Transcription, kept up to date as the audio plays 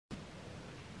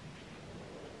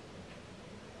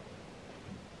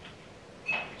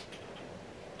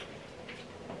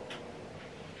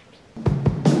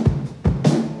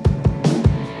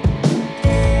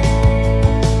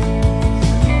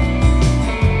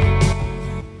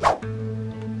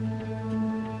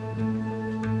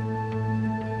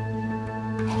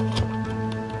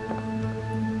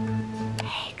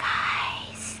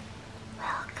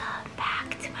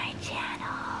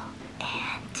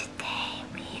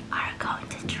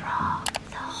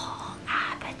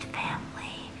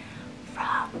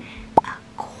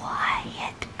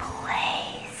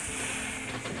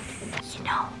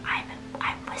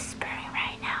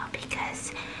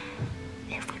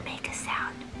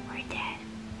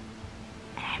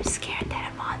I'm scared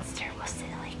that a monster will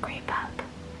suddenly creep up,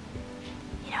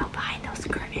 you know, behind those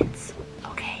curtains.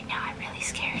 Okay, now I'm really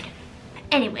scared.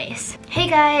 Anyways, hey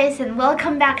guys, and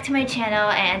welcome back to my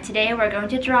channel, and today we're going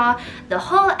to draw the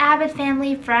whole Abbott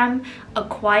family from A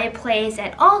Quiet Place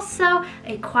and also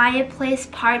A Quiet Place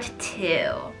Part 2.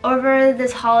 Over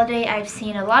this holiday, I've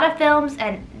seen a lot of films,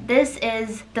 and this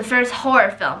is the first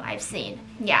horror film I've seen.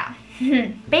 Yeah.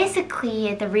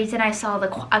 Basically, the reason I saw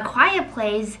A Quiet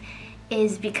Place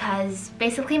is because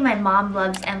basically my mom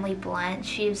loves Emily Blunt.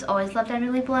 She's always loved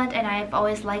Emily Blunt, and I've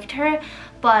always liked her,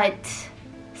 but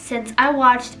since I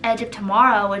watched Edge of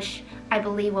Tomorrow, which I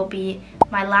believe will be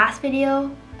my last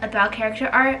video about character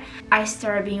art, I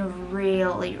started being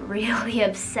really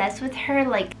obsessed with her.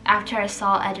 Like, after I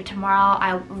saw Edge of Tomorrow,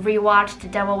 I rewatched The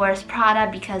Devil Wears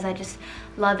Prada because I just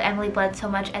love Emily Blunt so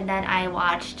much, and then I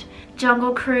watched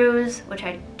Jungle Cruise, which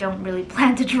I don't really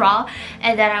plan to draw,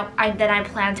 and then I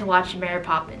plan to watch Mary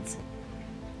Poppins.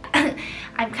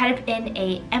 I'm kind of in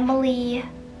a Emily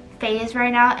phase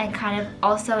right now, and kind of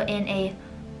also in a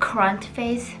Crunt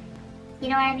phase. You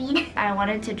know what I mean? I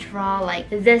wanted to draw like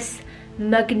this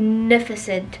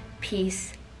magnificent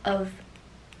piece of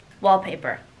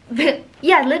wallpaper.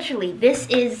 Yeah, literally, this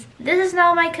is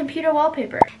now my computer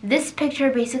wallpaper. This picture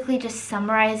basically just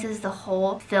summarizes the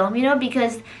whole film, you know,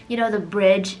 because, you know, the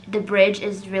bridge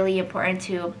is really important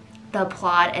to the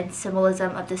plot and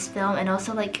symbolism of this film, and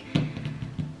also like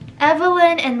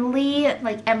Evelyn and Lee,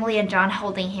 like Emily and John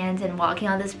holding hands and walking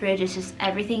on this bridge is just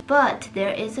everything. But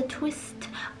there is a twist.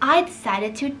 I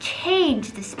decided to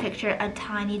change this picture a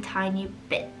tiny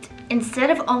bit. Instead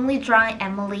of only drawing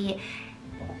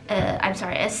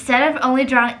instead of only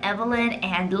drawing Evelyn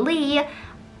and Lee,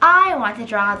 I want to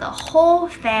draw the whole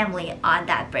family on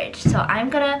that bridge. So I'm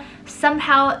gonna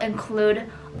somehow include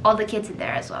all the kids in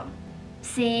there as well.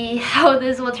 See how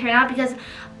this will turn out, because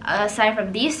aside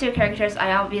from these two characters,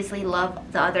 I obviously love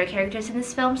the other characters in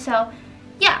this film, so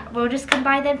yeah, we'll just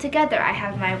combine them together. I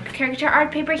have my character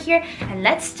art paper here, and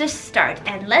let's just start,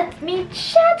 and let me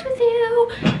chat with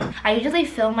you. I usually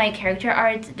film my character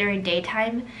art during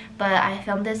daytime, but I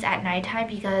filmed this at nighttime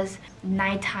because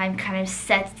nighttime kind of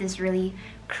sets this really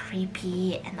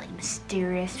creepy and like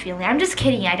mysterious feeling. I'm just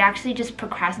kidding, I'd actually just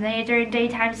procrastinated during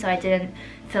daytime, so I didn't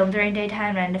film during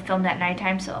daytime and I filmed at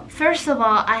nighttime. So first of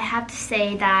all, I have to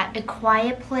say that A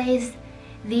Quiet Place,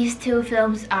 these two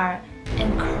films are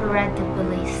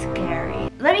incredibly scary.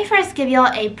 Let me first give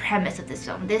y'all a premise of this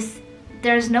film.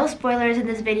 There's no spoilers in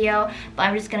this video, but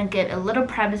I'm just gonna give a little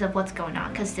premise of what's going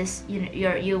on, because this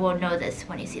you will know this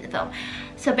when you see the film.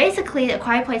 So basically, A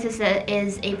Quiet Place is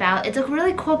about, it's a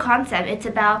really cool concept. It's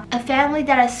about a family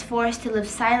that is forced to live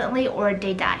silently or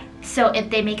they die. So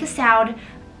if they make a sound,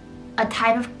 a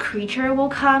type of creature will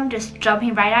come just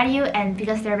jumping right at you, and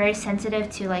because they're very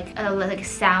sensitive to like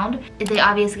sound, they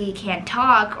obviously can't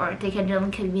talk, or they can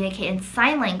only communicate in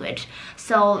sign language.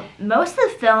 So most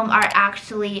of the film are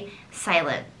actually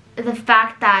silent. The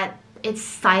fact that it's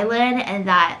silent and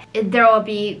that there will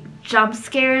be jump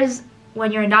scares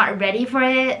when you're not ready for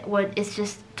it, it's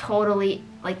just totally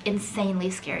like insanely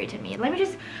scary to me. Let me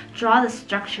just draw the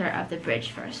structure of the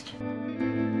bridge first.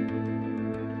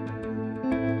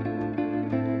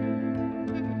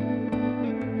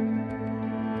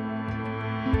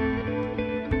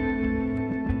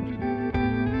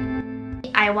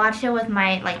 I watched it with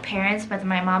my parents, with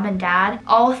my mom and dad.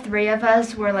 All three of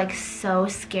us were like so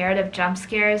scared of jump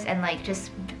scares and like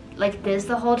just like this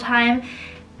the whole time.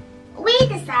 We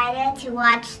decided to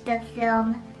watch the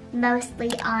film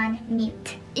mostly on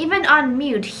mute. Even on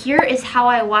mute. Here is how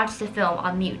I watched the film,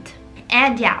 on mute.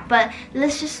 And yeah, but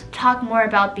let's just talk more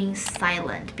about being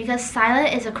silent, because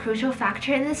silent is a crucial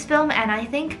factor in this film, and I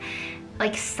think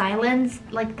like silence,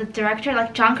 like the director,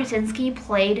 like John Krasinski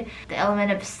played the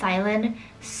element of silence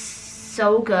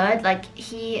so good. Like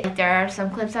there are some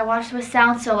clips I watched with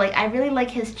sound, so like I really like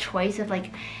his choice of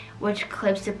like which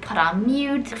clips to put on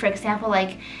mute. For example,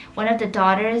 like one of the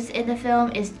daughters in the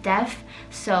film is deaf,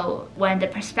 so when the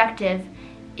perspective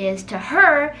is to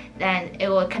her, then it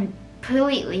will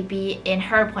completely be in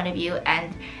her point of view,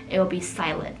 and it will be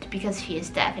silent because she is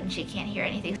deaf and she can't hear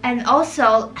anything. And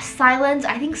also silence,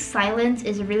 I think silence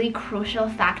is a really crucial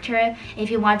factor if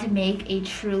you want to make a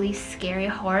truly scary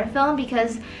horror film,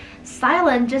 because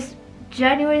silence just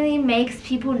genuinely makes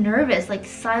people nervous. Like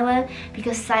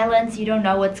because silence, you don't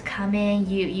know what's coming,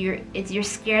 you're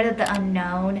scared of the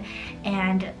unknown.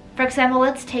 And for example,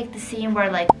 let's take the scene where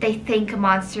like they think a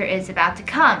monster is about to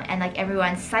come and like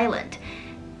everyone's silent.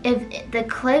 If the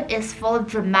clip is full of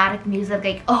dramatic music,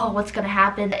 like, oh, what's gonna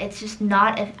happen, it's just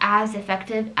not as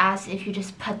effective as if you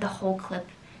just put the whole clip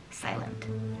silent.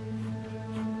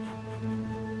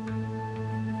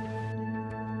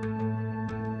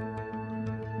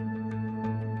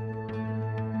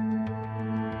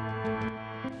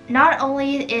 not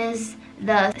only is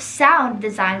the sound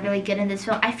design really good in this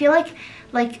film, I feel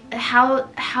like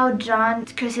how John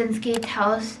Krasinski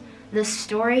tells the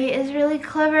story is really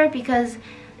clever, because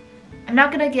I'm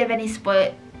not gonna give any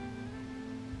spoilers.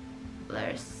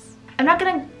 I'm not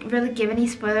gonna really give any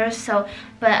spoilers,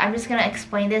 but I'm just gonna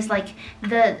explain this. Like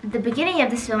the beginning of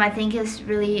this film, I think, is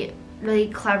really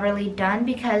cleverly done,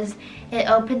 because it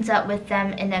opens up with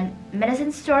them in a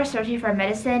medicine store searching for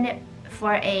medicine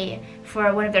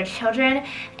for one of their children,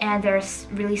 and there's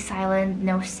really silent,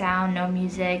 no sound, no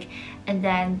music, and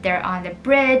then they're on the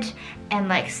bridge and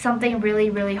like something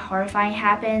really horrifying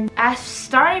happens. As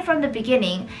starting from the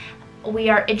beginning, we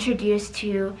are introduced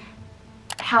to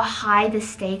how high the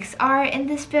stakes are in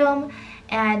this film,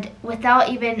 and without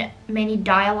even many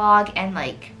dialogue and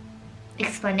like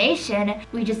explanation,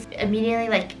 we just immediately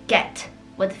like get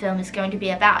what the film is going to be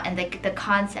about, and the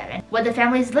concept and what the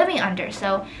family is living under.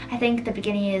 So I think the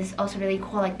beginning is also really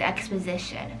cool, like the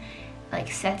exposition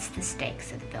like sets the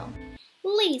stakes of the film.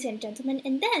 Ladies and gentlemen,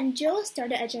 and then Jill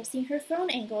started adjusting her phone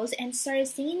angles and started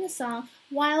singing the song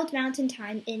Wild Mountain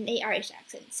Time in a Irish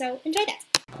accent. So enjoy that.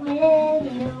 Will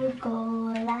you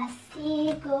go,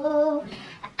 lassie, go,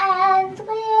 and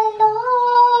we'll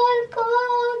all go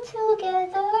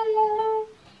together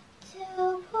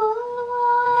to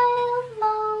Wild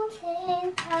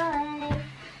Mountain Time,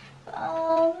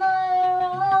 all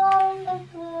around the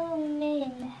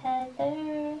blooming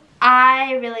heather.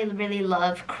 I really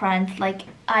love Crunch. Like,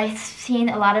 I've seen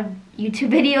a lot of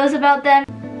YouTube videos about them.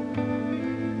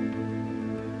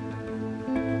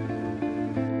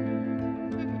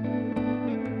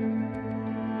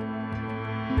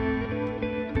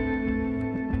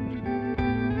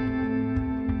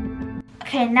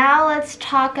 Okay, now let's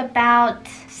talk about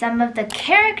some of the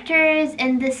characters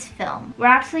in this film. We're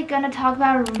actually going to talk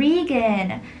about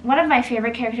Regan, one of my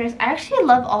favorite characters. I actually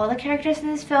love all the characters in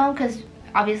this film because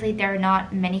obviously there are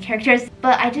not many characters,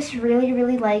 but I just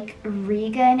really like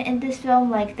Regan in this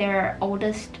film, like their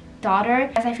oldest daughter,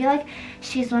 because I feel like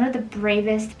she's one of the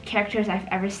bravest characters I've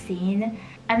ever seen.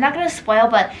 I'm not going to spoil,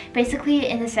 but basically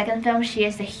in the second film, she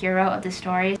is the hero of the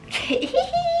story.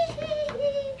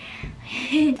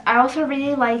 I also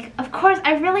really like, of course,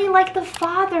 I really like the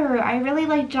father. I really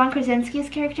like John Krasinski's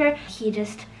character. He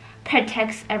just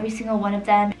protects every single one of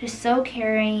them. Just so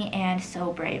caring and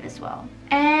so brave as well.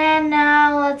 And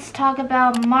now let's talk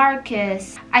about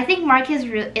Marcus. I think Marcus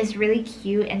is really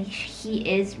cute and he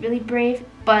is really brave,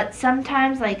 but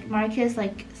sometimes like Marcus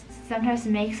sometimes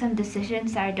makes some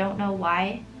decisions that I don't know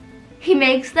why he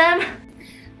makes them.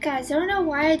 Guys, I don't know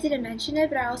why I didn't mention it,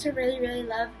 but I also really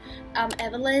love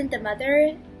Evelyn, the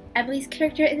mother, Emily's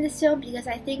character in this film, because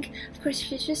I think, of course,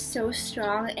 she's just so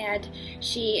strong and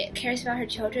she cares about her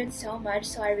children so much,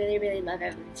 so I really love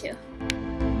Evelyn too.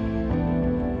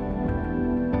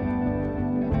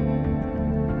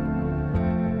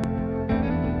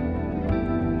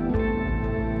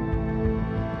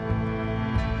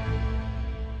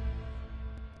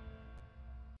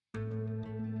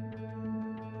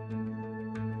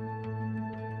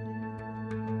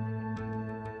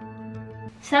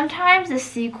 Sometimes the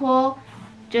sequel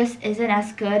just isn't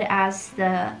as good as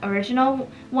the original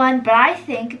one, but I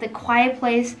think The Quiet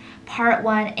Place Part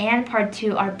 1 and Part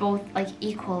 2 are both like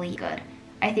equally good.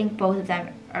 I think both of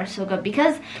them are so good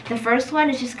because the first one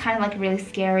is just kind of like really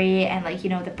scary, and like, you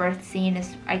know, the birth scene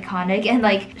is iconic and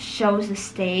like shows the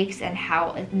stakes and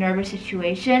how a nervous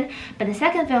situation, but the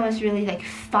second film is really like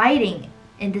fighting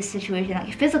in this situation,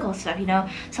 like physical stuff, you know.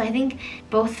 So I think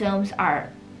both films are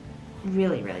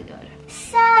really good.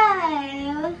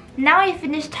 So, now I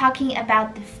finished talking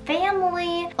about the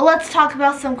family. Let's talk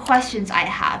about some questions I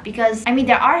have, because I mean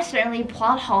there are certainly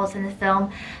plot holes in the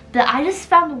film, but I just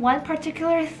found one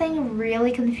particular thing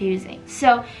really confusing.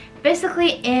 So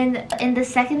basically in the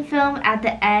second film, at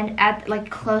the end, at like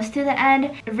close to the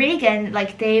end, Regan,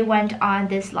 like they went on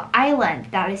this island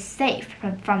that is safe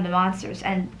from the monsters,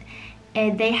 and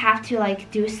they have to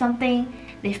like do something.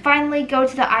 They finally go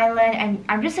to the island, and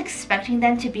I'm just expecting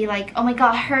them to be like, oh my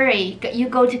god, hurry, you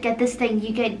go to get this thing,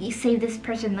 you save this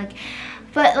person, like,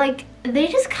 but like they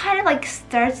just kind of like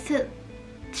starts to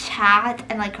chat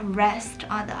and like rest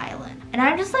on the island, and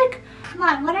I'm just like, come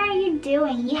on, what are you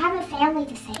doing? You have a family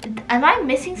to save. Am I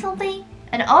missing something?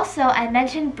 And also I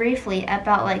mentioned briefly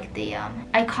about like the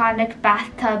iconic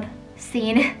bathtub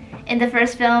scene in the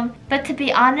first film, but to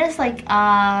be honest, like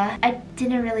I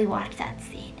didn't really watch that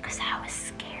scene because I was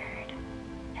scared,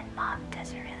 and Mom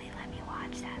doesn't really let me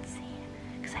watch that scene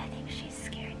because I think she's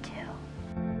scared too.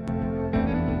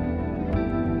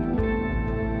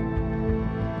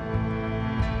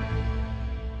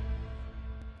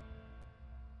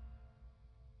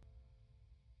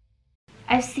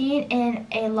 I've seen in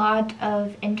a lot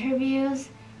of interviews,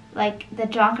 like the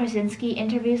John Krasinski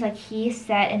interviews, like he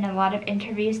said in a lot of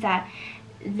interviews that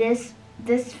this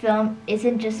film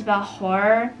isn't just about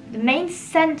horror. The main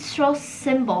central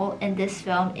symbol in this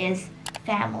film is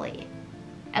family.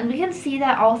 And we can see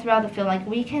that all throughout the film. Like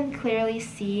we can clearly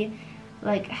see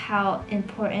like how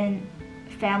important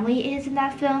family is in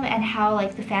that film and how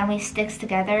like the family sticks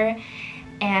together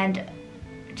and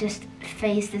just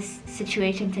face this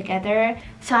situation together.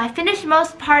 So I finished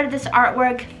most part of this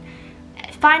artwork.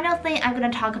 Final thing, I'm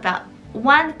gonna talk about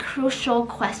one crucial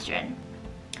question.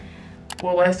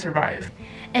 Will I survive?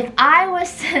 If I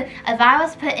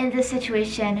was put in this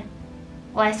situation,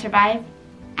 will I survive?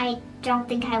 I don't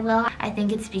think I will. I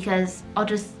think it's because I'll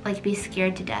just like be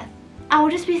scared to death. I will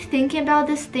just be thinking about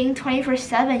this thing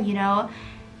 24/7, you know?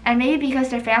 And maybe because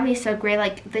their family is so great,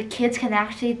 like the kids can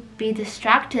actually be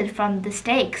distracted from the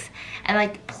stakes and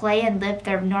like play and live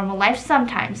their normal life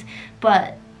sometimes.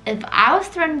 But if I was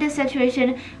thrown in this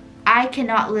situation, I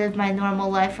cannot live my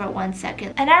normal life for 1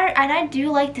 second. And I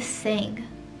do like to sing.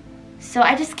 So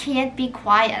I just can't be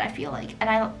quiet, I feel like.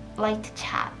 And I like to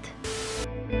chat.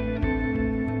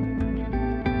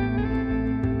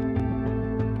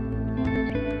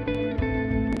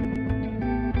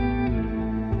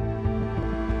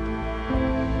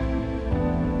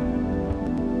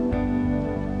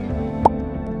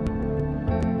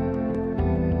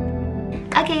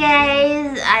 Okay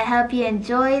guys, I hope you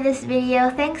enjoyed this video.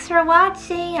 Thanks for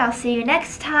watching. I'll see you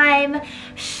next time.